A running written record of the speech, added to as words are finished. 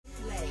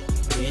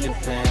the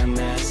fam,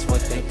 that's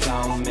what they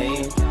call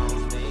me.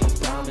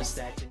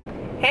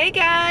 Hey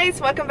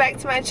guys, welcome back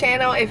to my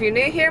channel. If you're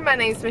new here, my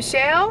name's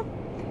Michelle,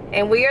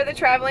 and we are the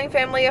traveling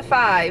family of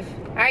 5.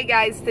 Alright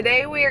guys,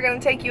 today we are going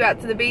to take you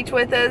out to the beach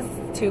with us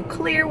to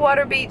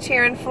ClearWater Beach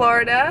here in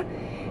Florida.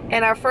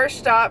 And our first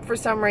stop, for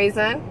some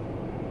reason,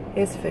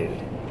 is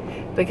food.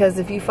 Because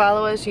if you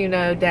follow us, you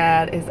know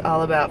Dad is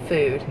all about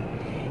food.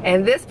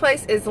 And this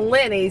place is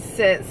Lenny's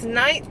since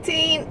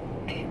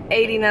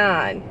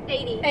 1989.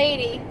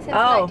 80. Since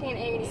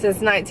 1980.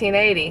 Since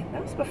 1980.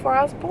 That was before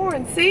I was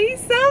born. See,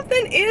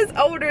 something is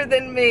older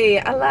than me.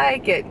 I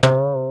like it.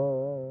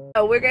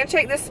 So we're gonna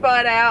check this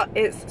spot out.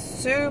 It's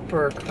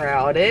super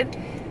crowded,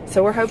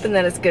 so we're hoping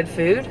that it's good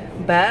food.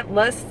 But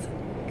let's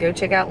go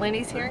check out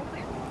Lenny's here.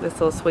 This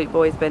little sweet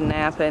boy's been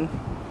napping,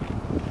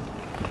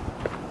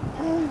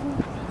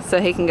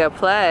 so he can go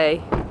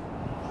play.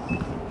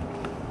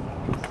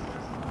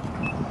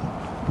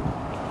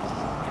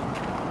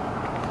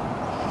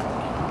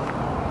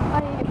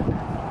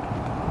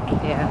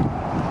 Yeah,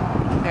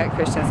 I got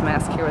Christian's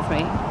mask here with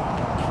me.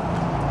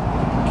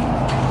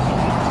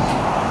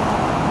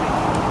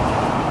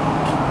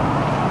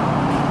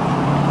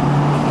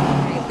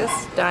 This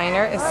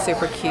diner is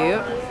super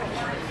cute. I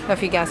don't know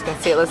if you guys can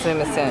see it. Let's zoom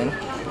this in.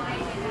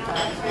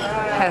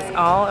 Has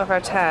all of our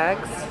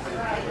tags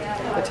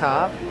at the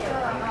top.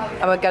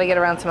 I've got to get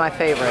around to my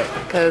favorite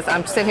because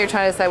I'm sitting here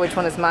trying to decide which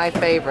one is my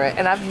favorite,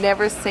 and I've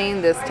never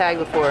seen this tag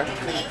before.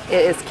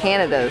 It is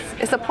Canada's.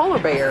 It's a polar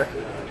bear.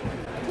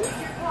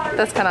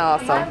 That's kind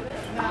of awesome.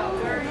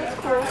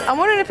 I'm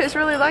wondering if it's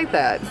really like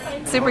that.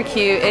 Super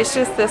cute. It's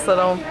just this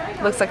little,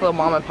 looks like a little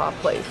mom and pop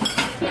place.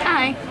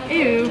 Hi.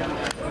 Ew.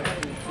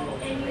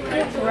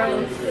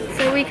 Gross.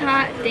 So we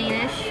caught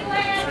Danish.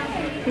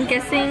 I'm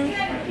guessing. I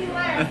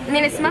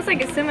mean, it smells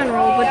like a cinnamon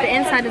roll, but the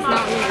inside does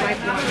not look like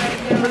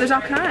one. Well, there's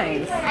all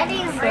kinds. I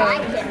didn't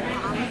like it.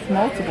 There's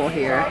multiple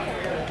here.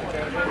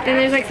 Then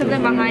there's like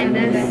something behind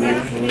this.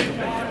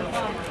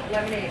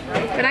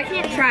 But I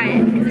can't try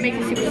it because it makes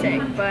me super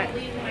sick. But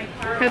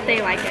hope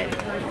they like it.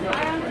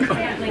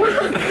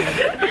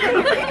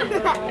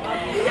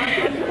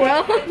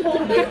 Well,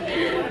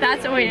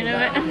 that's a way to do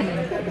it.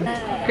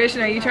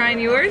 Christian, are you trying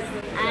yours?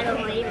 I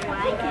don't really like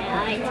it.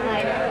 I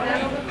tried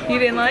it. You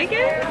didn't like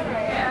it?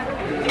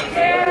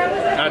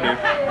 I do.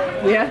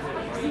 Yeah?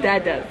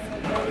 Dad does.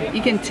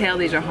 You can tell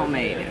these are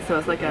homemade. So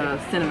it's like a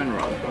cinnamon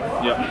roll.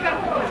 Yep.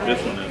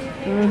 This one is.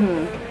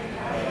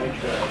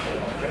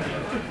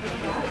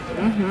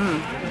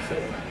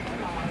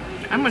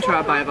 I'm gonna try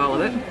a bite of all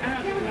of it.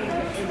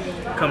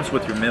 Comes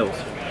with your meals.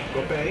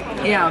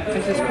 Yeah,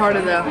 it's just part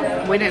of the,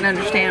 we didn't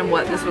understand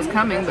what this was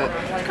coming, but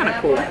it's kind of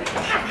cool.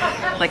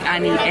 Like, I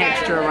need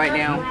extra right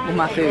now with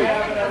my food.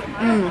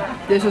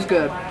 This is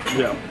good.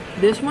 Yeah.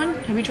 This one,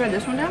 have you tried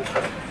this one, Dad?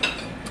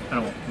 I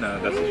don't, no,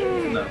 that's,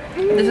 no.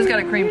 This has got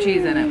a cream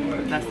cheese in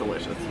it. That's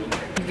delicious.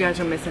 You guys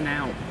are missing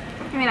out.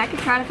 I mean, I could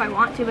try it if I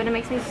want to, but it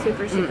makes me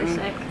super sick.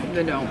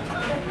 They don't.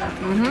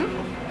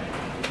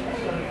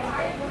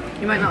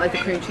 You might not like the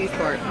cream cheese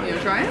part. You wanna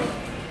try it?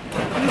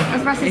 I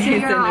was about to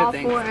say you're all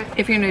for it.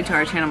 If you're new to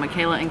our channel,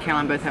 Michaela and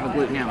Caroline both have a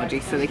gluten allergy,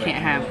 so they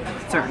can't have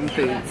certain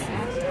foods.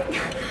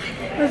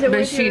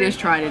 But she just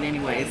tried it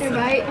anyways. Your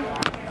bite?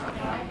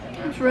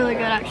 It's really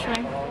good,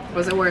 actually.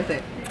 Was it worth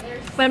it?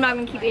 But I'm not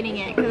gonna keep eating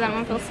it because I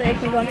don't feel sick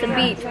and going to the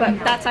beach. But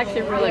that's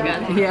actually really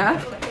good.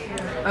 Yeah?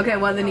 Okay,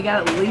 well then you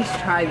gotta at least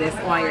try this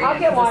while you're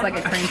eating it. It's like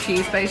a cream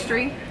cheese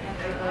pastry.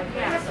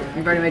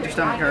 You've already made your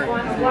stomach hurt.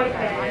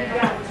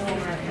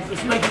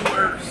 It's making it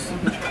worse.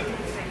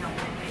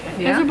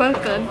 Yeah? Those are both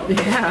good.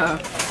 Yeah.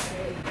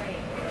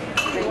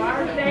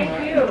 Thank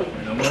you.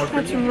 No more for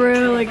That's you.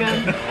 really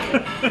good.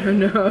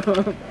 No.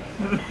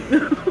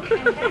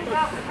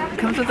 It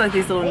comes with like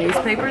these little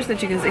newspapers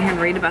that you can sit here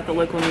and read about the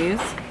local news.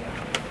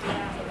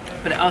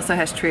 But it also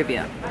has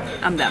trivia.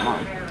 I'm that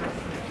mom.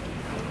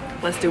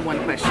 Let's do one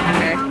question,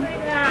 okay?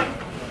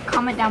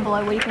 Comment down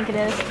below what do you think it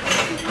is.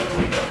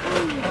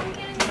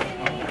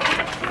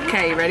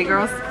 Okay, you ready,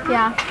 girls?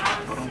 Yeah.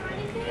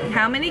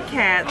 How many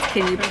cats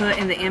can you put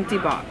in the empty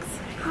box?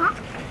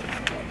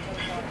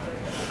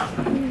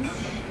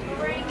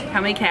 How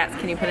many cats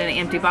can you put in an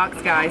empty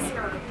box, guys?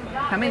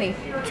 How many?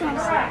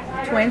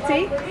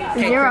 20? Okay,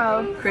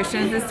 0.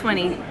 Christian's is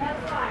 20. I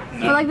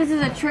feel like this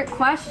is a trick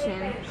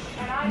question.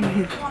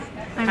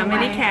 How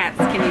many cats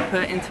can you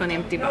put into an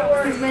empty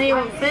box? As many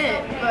won't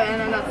fit, but I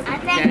know that's I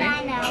think Okay.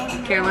 I know.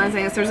 Caroline's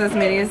answer is as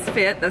many as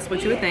fit. That's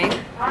what you would think.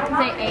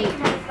 say 8.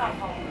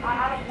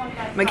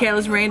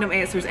 Michaela's random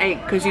answer is 8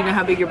 because you know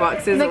how big your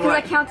box is. Because or I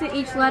what? counted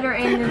each letter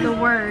in the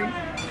word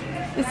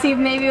to see if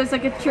maybe it was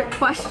like a trick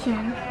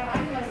question.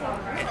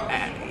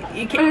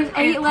 You But there's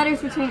can't. 8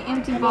 letters between an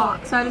empty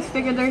box, so I just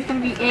figured there's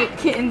gonna be 8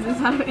 kittens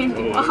inside of an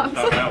empty box.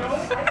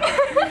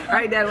 All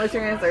right, Dad. What's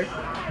your answer?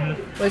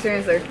 What's your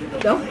answer?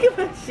 Don't look at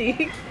my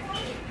sheet.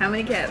 How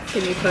many cats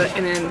can you put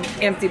in an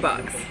empty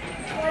box?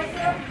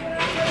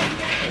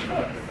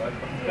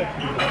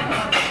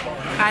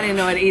 I didn't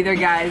know it either,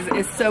 guys.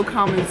 It's so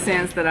common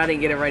sense that I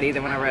didn't get it right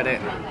either when I read it.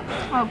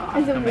 Oh god.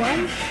 Is it 1?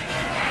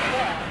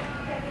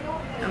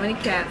 How many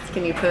cats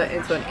can you put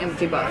into an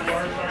empty box?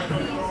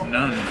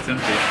 None. It's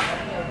empty.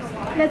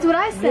 That's what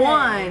I said.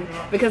 One,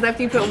 because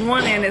after you put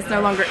one in, it's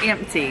no longer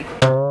empty.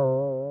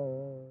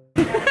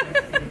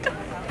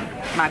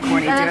 My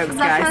corny jokes,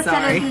 guys,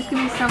 sorry. It was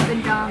gonna be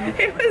something dumb.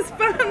 It was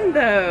fun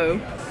though.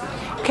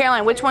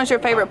 Caroline, which one's your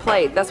favorite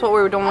plate? That's what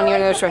we were doing when you were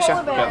in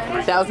Australia.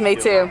 That was me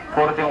too.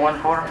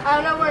 1414. I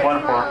don't know where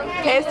it's from.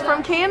 It's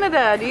from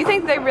Canada. Do you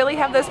think they really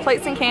have those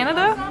plates in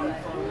Canada?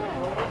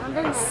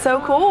 So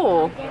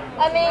cool.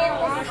 I mean,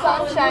 it's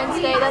Sunshine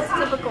State. That's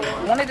typical.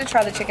 I wanted to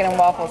try the chicken and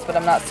waffles, but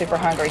I'm not super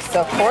hungry.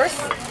 So of course,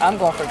 I'm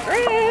going for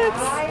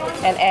grits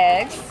and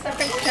eggs.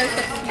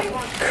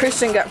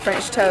 Christian got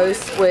French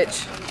toast,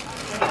 which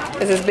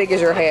is as big as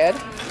your head.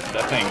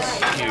 That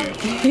thing's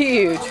huge.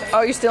 Huge.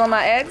 Oh, you're stealing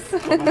my eggs?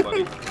 Getting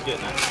it.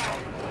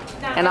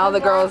 And all the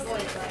girls,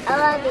 I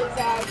love these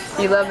eggs.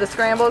 you love the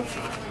scrambled?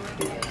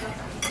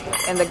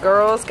 And the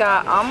girls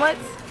got omelets?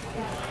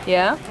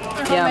 Yeah?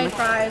 Homemade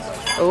fries.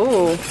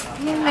 Ooh.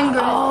 And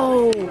grits.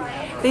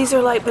 Oh, these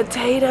are like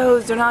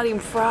potatoes. They're not even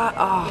fried.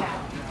 Oh,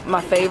 my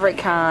favorite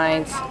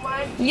kind.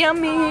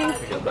 Yummy. All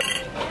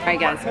right,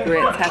 guys,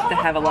 grits have to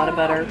have a lot of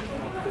butter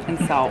and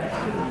salt.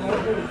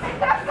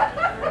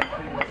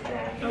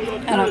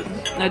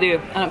 I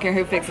do. I don't care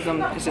who fixes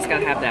them. It's just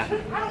gotta have that.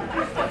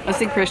 Let's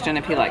see Christian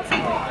if he likes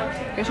them.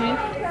 Christian, you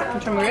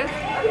want some grits?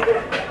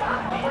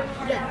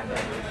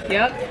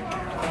 Yep.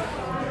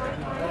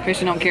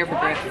 Christian don't care for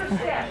grits.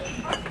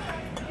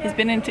 He's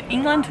been into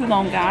England too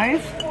long,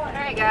 guys. All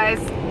right, guys.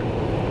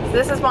 So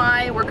this is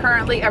why we're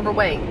currently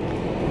overweight.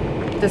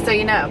 Just so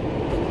you know.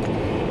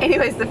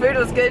 Anyways, the food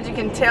was good. You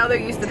can tell they're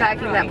used to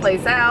packing that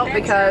place out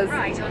because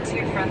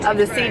of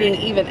the seating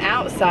even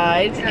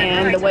outside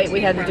and the weight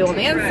we had to do on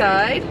the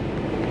inside.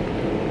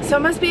 So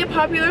it must be a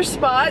popular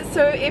spot.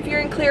 So if you're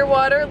in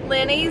Clearwater,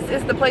 Lenny's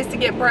is the place to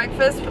get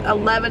breakfast,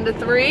 11 to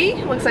 3.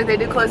 Looks like they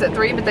do close at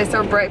 3, but they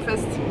serve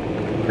breakfast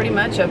pretty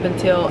much up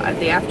until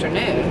the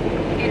afternoon.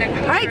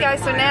 Alright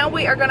guys, so now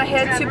we are going to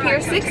head to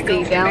Pier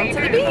 60 down to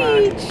the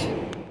beach.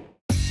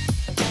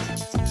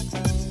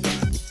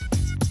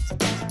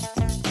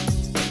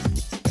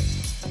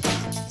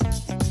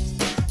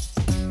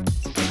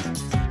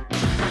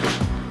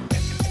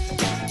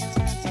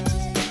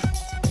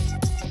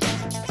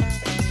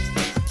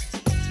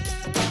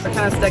 We're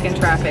kind of stuck in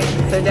traffic.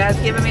 So Dad's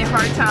giving me a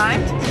hard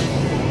time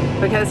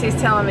because he's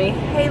telling me,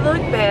 hey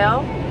look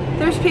Belle,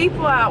 there's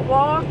people out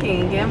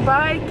walking and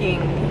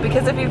biking.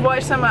 Because if you've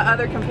watched some of my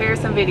other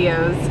comparison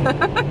videos,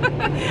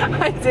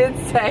 I did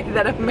say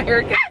that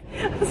Americans,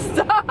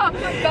 stop.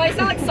 Guys,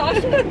 not like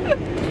Sasha.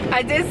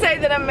 I did say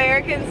that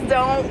Americans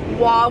don't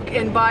walk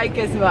and bike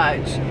as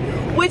much,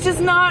 which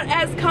is not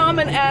as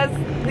common as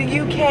the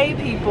UK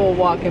people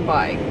walk and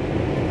bike.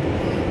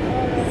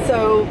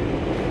 So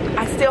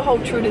I still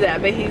hold true to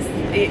that, but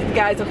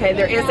guys, okay,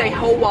 there is a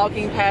whole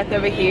walking path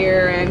over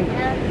here and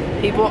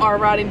people are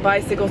riding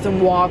bicycles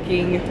and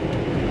walking.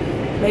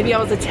 Maybe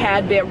I was a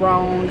tad bit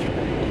wrong.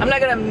 I'm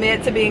not gonna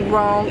admit to being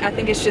wrong. I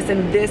think it's just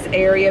in this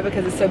area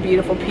because it's so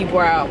beautiful, people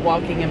are out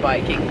walking and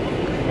biking.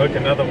 Look,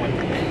 another one.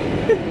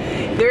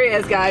 There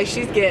is, guys,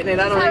 she's getting it.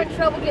 I don't I'm know. having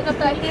trouble getting up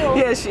that hill.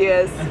 Yeah, she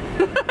is.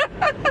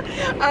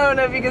 I don't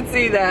know if you can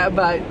see that,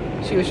 but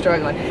she was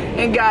struggling.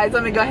 And guys,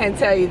 let me go ahead and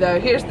tell you though,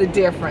 here's the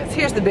difference.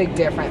 Here's the big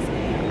difference.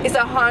 It's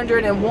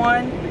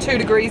 102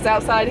 degrees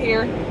outside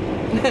here.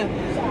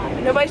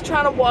 Nobody's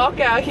trying to walk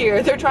out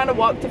here. They're trying to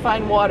walk to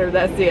find water,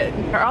 that's it.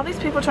 Are all these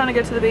people trying to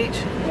go to the beach?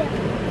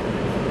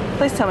 Yeah.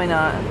 Please tell me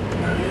not.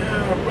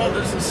 Yeah, our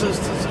brothers and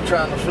sisters are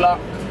trying to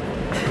flock.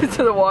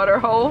 To the water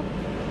hole?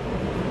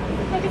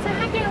 Like it's a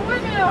hacking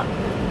workout.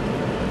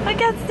 I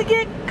got to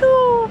get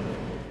cool.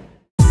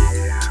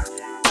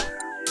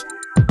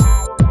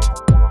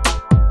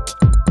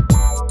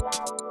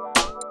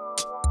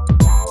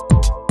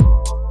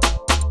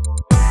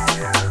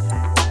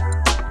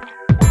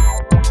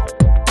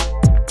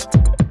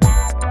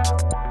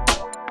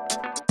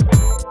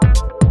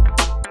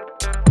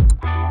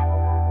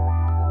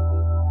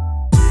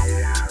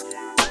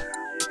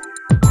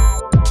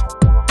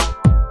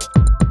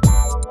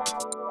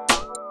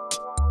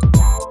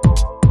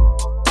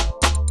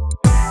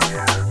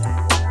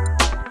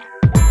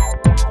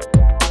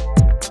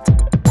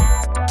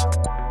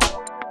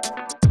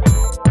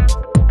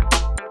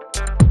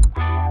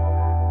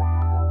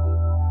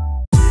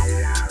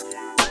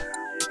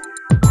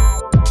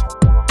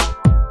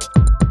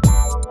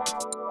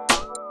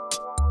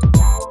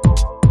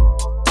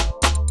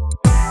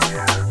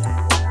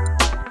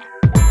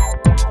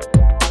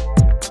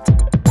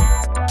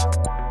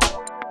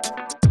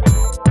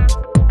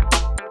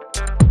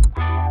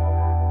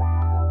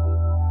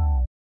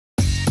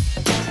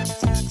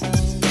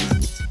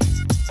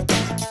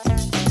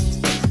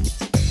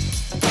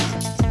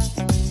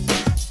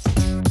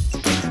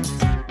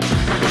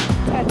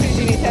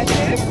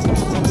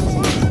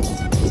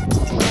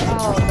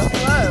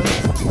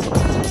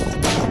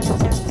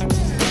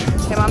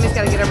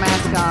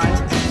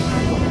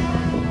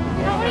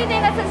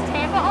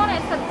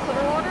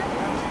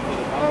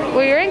 Clearwater.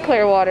 Well, you're in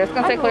Clearwater. It's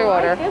gonna say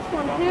Clearwater. Like this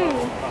one too.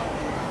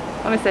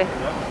 Let me see.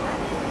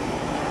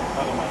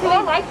 Do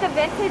you like the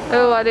vintage?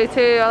 Oh, I do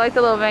too. I like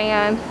the little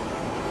van.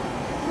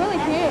 Really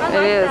cute.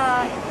 It is.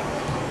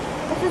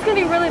 This is gonna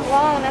be really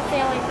long. That's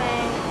the only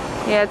thing.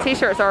 Yeah,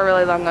 t-shirts are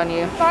really long on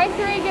you. Buy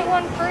 3, get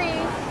 1 free.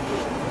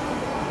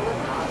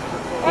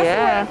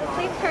 Yeah. That's a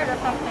t-shirt or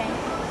something.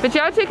 But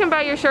y'all two can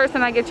buy your shirts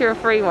and I get you a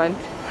free one.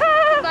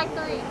 It's like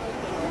 3.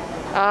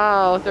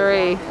 Oh,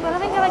 3. But I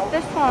think I like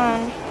this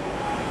one.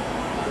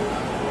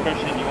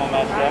 Christian, you want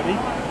match Abby?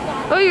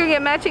 Oh, you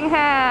get matching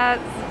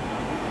hats.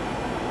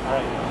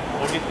 Alright,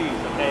 we'll get these,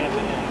 okay, at the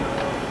end.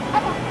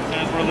 As soon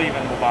as we're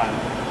leaving, we'll buy them.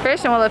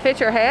 Christian, will it fit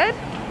your head?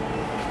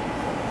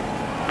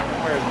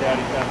 Where's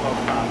Daddy's got all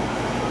the time?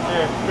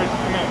 Here, Christian,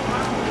 come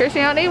here.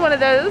 Christian, you don't need one of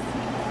those.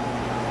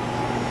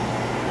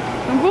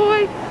 Oh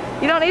boy,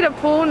 you don't need a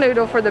pool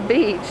noodle for the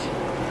beach.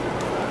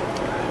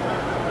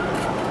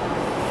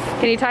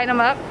 Can you tighten them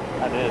up?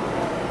 I did.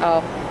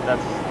 Oh.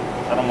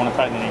 I don't want to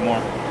tighten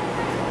anymore.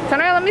 Turn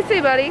around, let me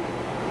see, buddy.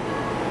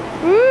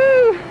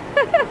 Woo!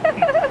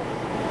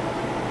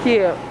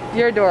 Cute.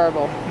 You're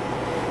adorable.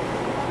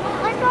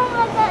 I don't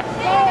like that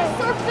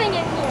surf thing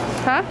in here.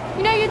 Huh?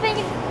 You know, you think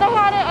they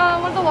had it,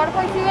 one of the water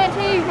parks we went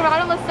to, you could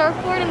ride on the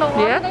surfboard in the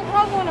water. Yeah. They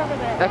have one over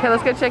there. Okay,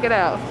 let's go check it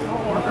out.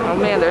 Oh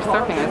man, there's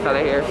surfing inside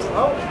of here.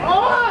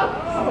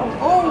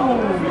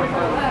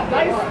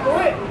 Nice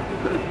split.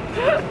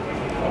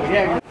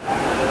 Yeah.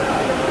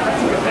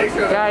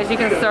 Guys, you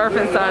can surf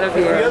inside of The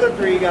here. other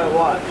 3 you gotta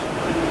watch.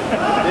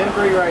 Then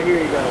 3 right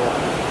here you gotta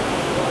watch.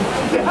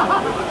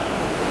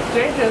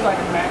 James is like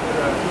a max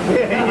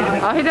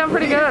truck. Oh, he done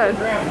pretty good.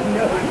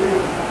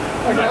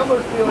 I can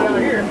almost feel it out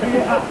here.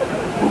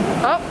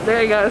 Oh,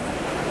 there he goes.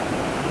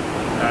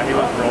 He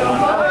was rolling.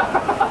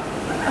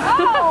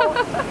 Oh!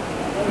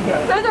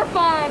 Those are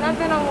fun. I've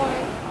been on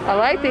one. I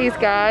like these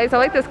guys. I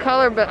like this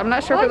color, but I'm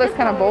not sure if it looks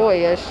kind of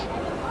boyish.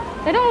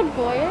 They don't look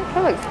boyish.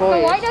 That looks The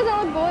boyish. white doesn't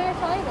look boyish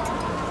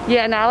either.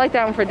 Yeah, no, I like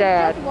that one for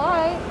Dad. It's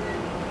white.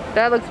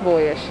 That looks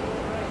boyish.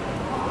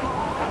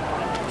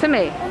 To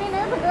me. I mean,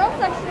 there's a girl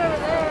section over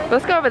there.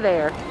 Let's go over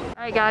there. All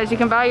right, guys, you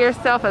can buy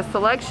yourself a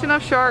selection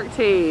of shark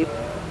teeth.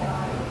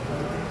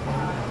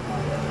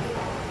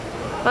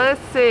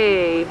 Let's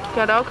see.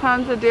 Got all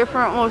kinds of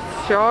different with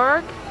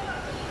shark.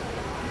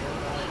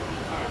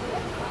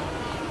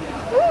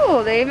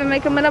 Ooh, they even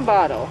make them in a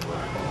bottle.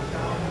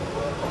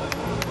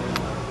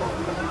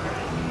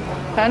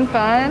 Fun,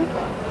 fun.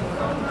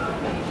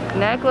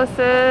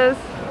 Necklaces,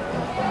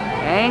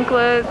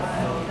 anklets.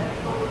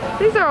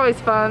 These are always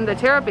fun. They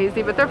tear up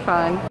easy, but they're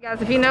fun.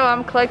 Guys, if you know,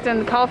 I'm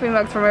collecting coffee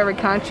mugs from every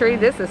country.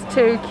 This is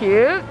too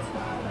cute.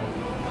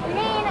 I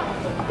mean,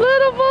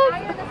 Little boat.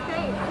 you're the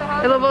States, so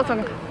how Little boats.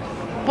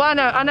 Well,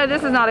 I know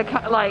this is not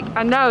a, like,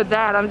 I know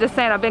that. I'm just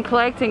saying I've been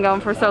collecting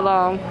them for so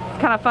long. It's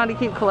kind of fun to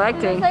keep does it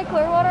collecting. say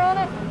ClearWater on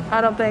it? I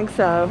don't think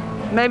so.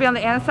 Maybe on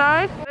the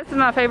inside? This is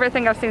my favorite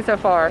thing I've seen so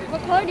far.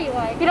 What color do you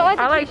like? You don't like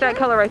the I like that t-shirt?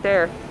 color right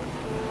there.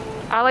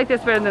 I like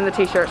this better than the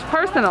t-shirts,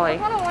 personally. I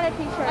kind of want a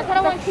t-shirt. I kind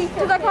of want a t-shirt.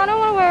 Because I kind of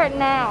want to wear it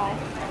now.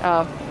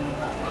 Oh.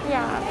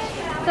 Yeah.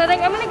 So I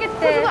think I'm going to get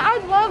this. I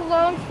love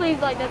long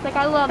sleeves like this. Like,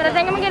 I love it. But I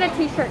think I'm going to get a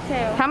t-shirt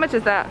too. How much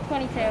is that?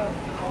 22.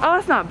 Oh,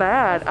 that's not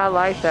bad. I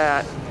like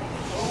that.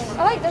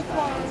 I like this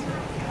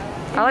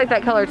one. I like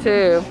that color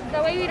too.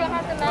 That way we don't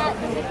have to match.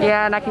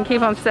 Yeah, and I can keep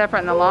them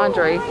separate in the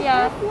laundry.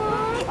 Yeah.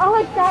 I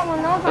like that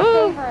one. That was my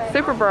Ooh, favorite.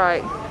 super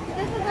bright.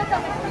 This is not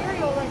that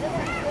material. Like, this is.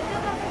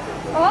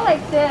 Oh, I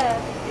like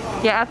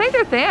this. Yeah, I think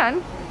they're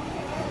thin.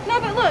 No,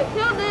 but look,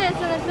 feel this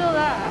and then feel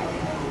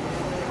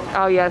that.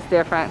 Oh yeah, it's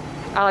different.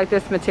 I like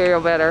this material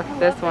better,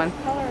 this one.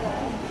 Color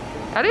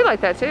though. I do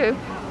like that too.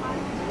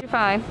 You're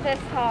fine. This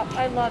top,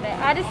 I love it.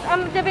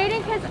 I'm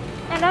debating because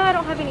I know I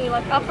don't have any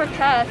like upper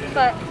chest,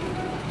 but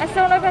I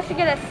still don't know if I should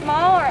get a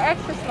small or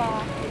extra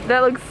small.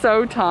 That looks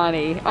so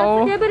tiny.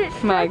 Oh Yeah, but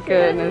it's my stretchy.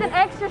 goodness. This is an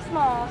extra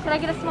small. Should I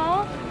get a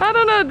small? I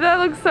don't know, that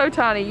looks so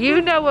tiny.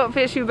 You know what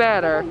fits you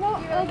better.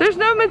 There's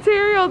no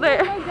material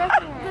there. No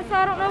different. So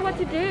I don't know what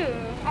to do.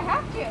 I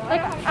have to.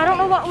 Like, I don't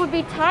know what would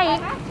be tight. I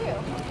have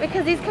to.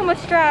 Because these come with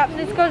straps.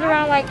 This goes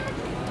around like,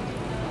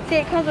 see,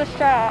 it comes with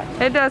straps.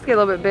 It does get a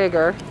little bit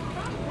bigger.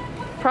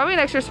 Probably an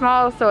extra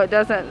small so it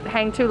doesn't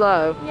hang too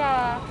low.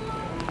 Yeah.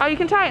 Oh, you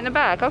can tie it in the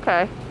back,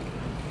 okay.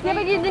 Yeah,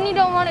 but then you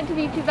don't want it to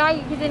be too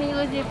baggy because then you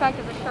lose the effect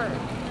of the shirt.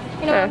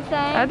 You know what I'm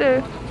saying? I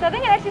do. So I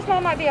think an extra small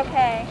might be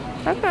okay.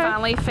 Okay.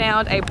 Finally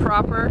found a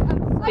proper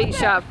beach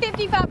shop.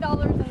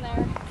 $55 in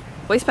there.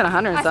 We spent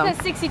 100 and I something.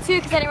 spent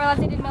 62 because I didn't realize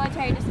they did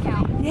military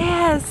discount.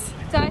 Yes.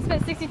 So I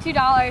spent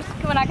 $62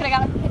 when I could have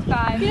got it for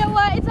 55. You know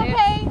what? It's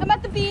okay. I'm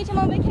at the beach. I'm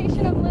on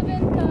vacation. I'm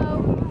living,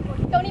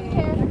 so don't even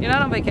care. You're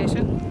not on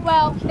vacation.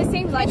 Well, it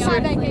seems like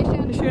I'm on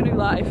vacation. It's your new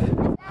life.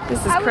 This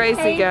is I would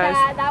crazy, hate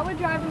guys. That would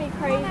drive me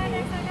crazy.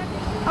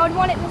 I would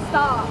want it to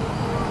stop.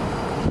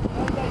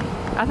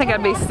 I think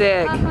I'd be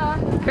sick.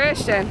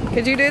 Christian,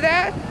 could you do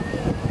that?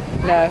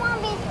 No. I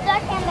won't be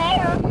stuck in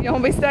there. You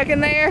won't be stuck in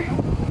there?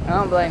 I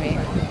don't blame you.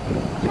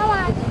 Come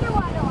on, keep your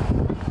water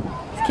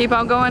on. Just keep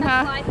on going,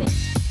 huh? I think.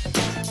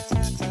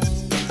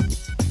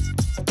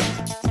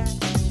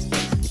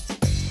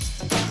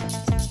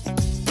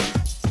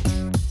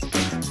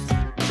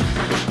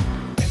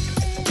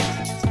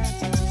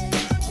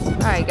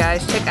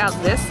 Alright guys, check out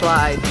this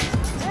slide.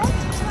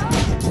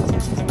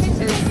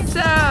 It's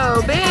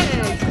so big.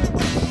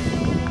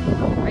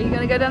 Are you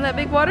gonna go down that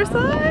big water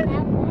slide?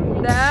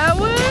 That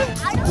one?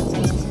 I don't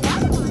think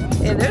that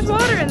one. Yeah, there's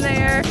water in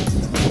there.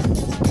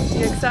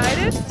 You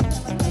excited?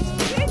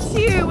 Look at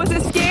you. Was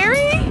it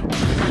scary?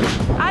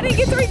 I didn't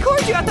get to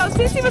record you. I thought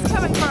Sissy was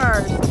coming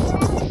first.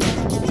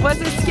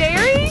 Was it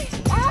scary?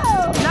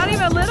 Oh. Not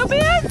even a little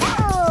bit?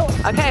 Oh.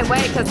 Okay,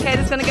 wait, because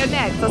Kata's gonna go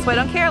next. Let's wait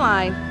on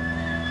Caroline.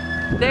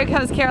 There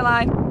comes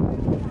Caroline.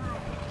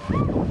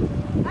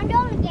 I'm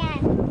going again.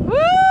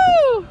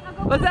 Woo!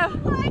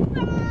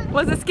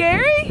 Was it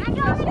scary? I'm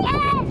going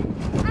again.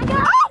 I'm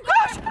going. Oh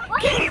gosh!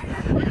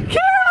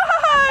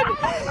 Caroline!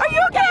 Are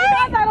you okay? I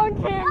got that on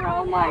camera.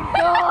 Oh my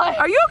god.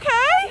 Are you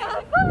okay?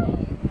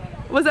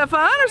 Was that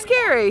fun or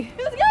scary? It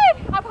was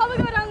good. I'll probably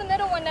go down the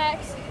middle one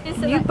next.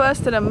 You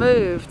busted a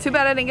move. Too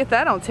bad I didn't get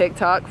that on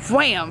TikTok.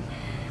 Wham!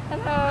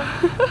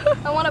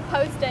 I want to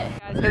post it.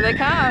 Guys, here they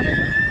come.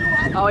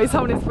 Oh, he's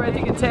holding his breath,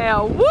 you can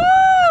tell. Woo!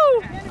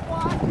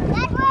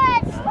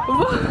 Backwards.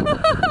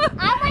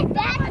 I went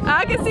backwards.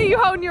 I can see you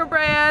holding your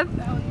breath.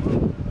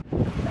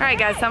 Alright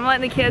guys, so I'm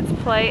letting the kids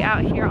play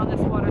out here on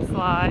this water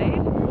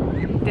slide.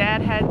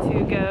 Dad had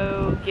to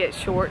go get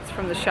shorts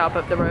from the shop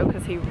up the road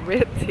because he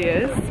ripped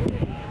his.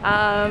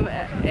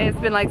 It's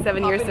been like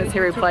 7 years since he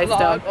replaced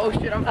them. Oh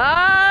shit, I'm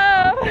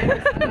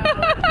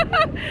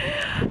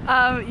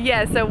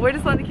yeah, so we're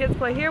just letting the kids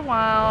play here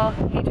while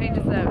he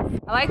changes those.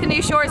 I like the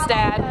new shorts,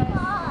 Dad.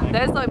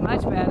 Those look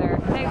much better.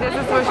 Hey, this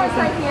is what she's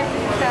saying.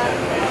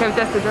 Okay,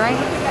 that's the drink.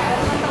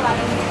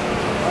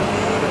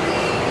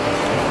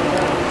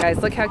 Guys,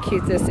 look how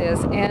cute this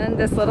is. And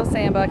this little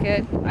sand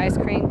bucket, ice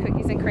cream,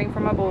 cookies and cream for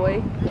my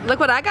boy. Look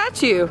what I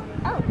got you.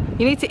 Oh.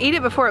 You need to eat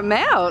it before it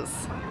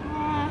melts.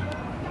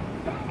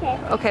 Okay.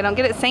 Okay, don't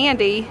get it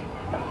sandy.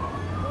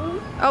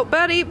 Oh,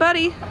 buddy.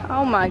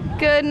 Oh my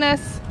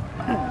goodness.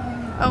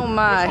 Oh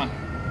my.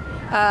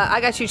 I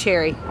got you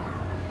cherry.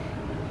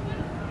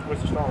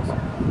 Where's the straws?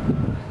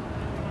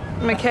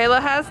 Michaela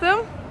has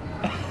them?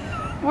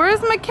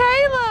 Where's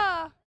Michaela?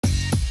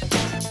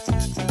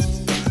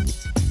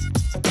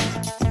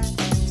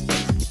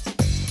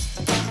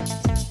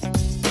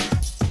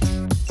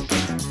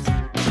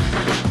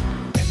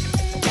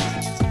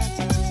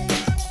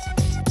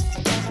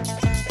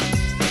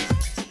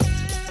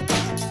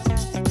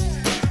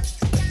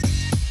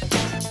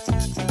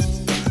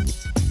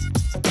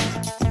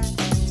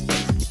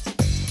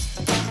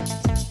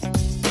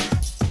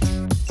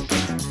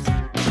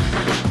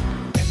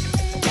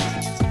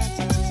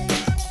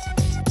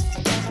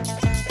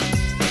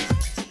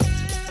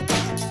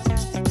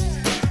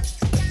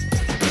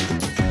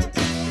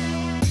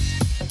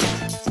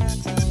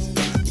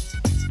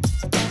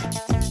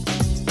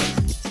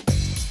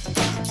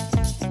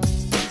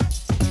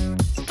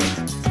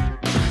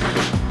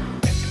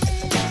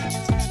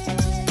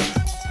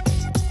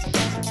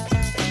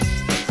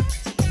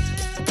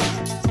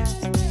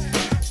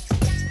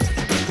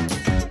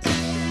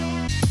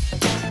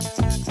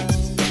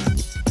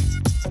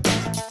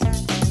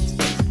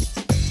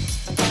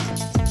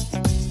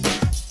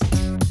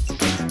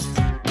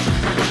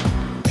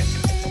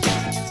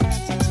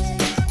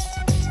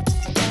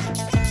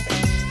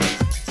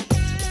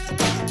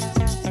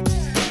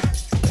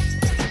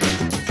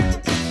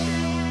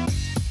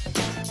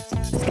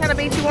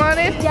 Beach you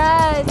wanted?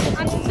 Yes,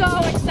 I'm so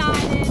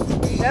excited.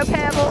 No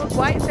pebbles,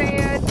 white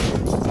sand.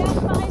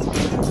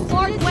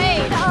 Lord,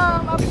 wait.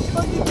 I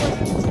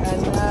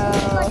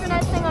know. Like the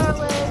next thing on our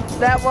list.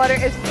 That water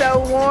is so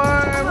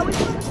warm. Oh, we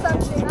put the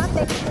sunscreen. I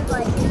think it's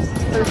like.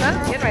 The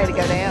sun's getting ready to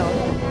go down.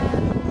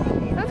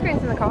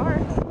 Sunscreen's in the car.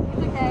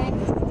 It's okay.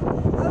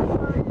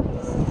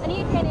 I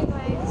need a tan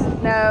anyways.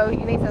 No,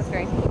 you need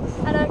sunscreen.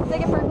 I know, because I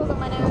get freckles on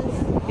my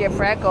nose. You have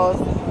freckles.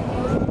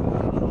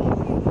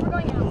 We're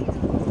going out.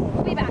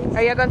 We'll be back.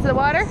 Are you going to the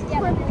water? Yeah.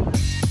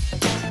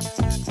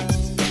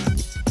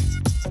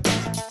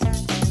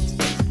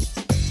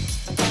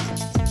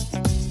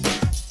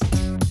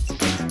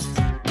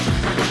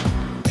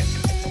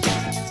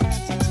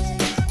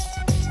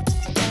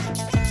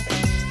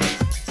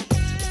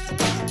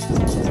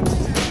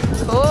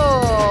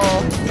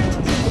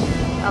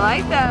 I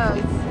like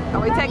those.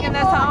 Are we taking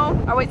this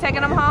home? Are we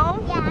taking them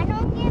home? Yeah, I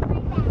don't get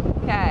like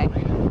that.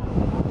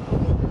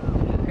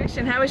 Okay.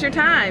 Christian, how was your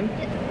time?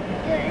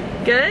 Good.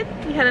 Good?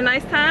 You had a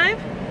nice time?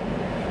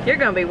 You're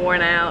gonna be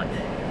worn out.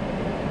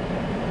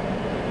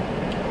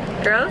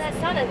 Girls?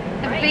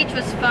 The beach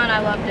was fun. I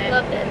loved it.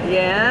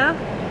 Yeah?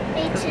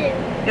 Me too.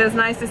 It was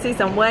nice to see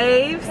some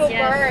waves. Feel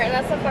burnt, and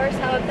that's the first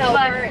time I felt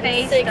burnt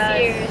in 6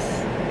 years.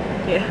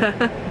 Yeah.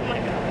 Oh my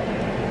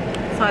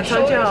god. So I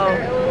told y'all, A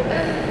little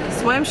bit.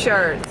 swim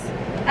shirts.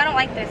 I don't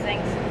like those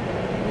things.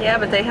 Yeah,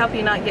 but they help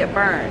you not get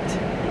burnt.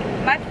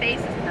 My face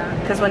is not.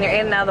 Because when you're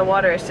in and out of the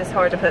water, it's just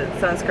hard to put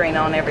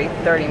sunscreen on every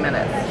 30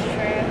 minutes. That's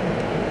true.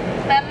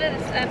 But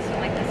I just don't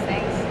like those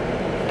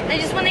things. They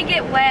just, when they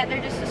get wet,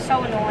 they're just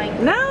so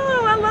annoying. No,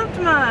 I loved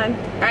mine.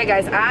 All right,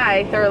 guys,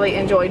 I thoroughly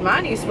enjoyed my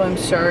new swim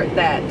shirt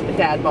that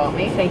Dad bought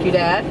me. Thank you,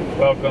 Dad.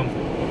 Welcome.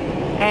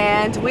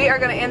 And we are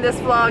going to end this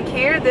vlog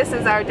here. This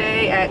is our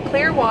day at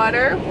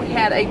Clearwater. We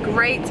had a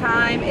great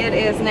time. It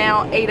is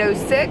now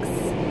 8:06.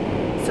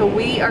 So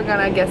we are going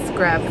to, I guess,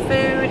 grab food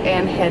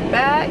and head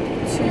back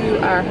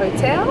to our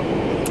hotel.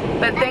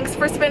 But thanks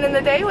for spending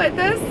the day with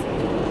us.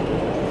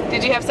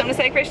 Did you have something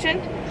to say, Christian?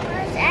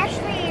 Well, it's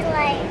actually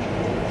like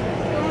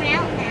going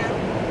out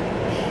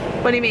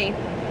now. What do you mean?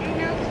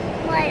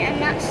 I'm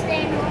not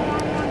staying home. I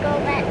want to go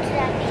back to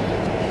that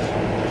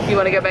beach. You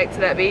want to go back to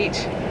that beach?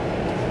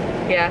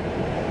 Yeah,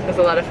 it was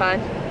a lot of fun.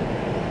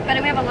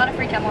 But we have a lot of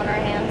free time on our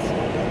hands.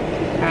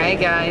 Alright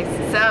guys,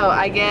 so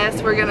I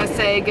guess we're going to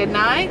say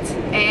goodnight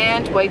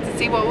and wait to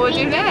see what we'll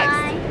do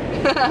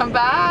next. Bye.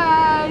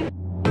 Bye!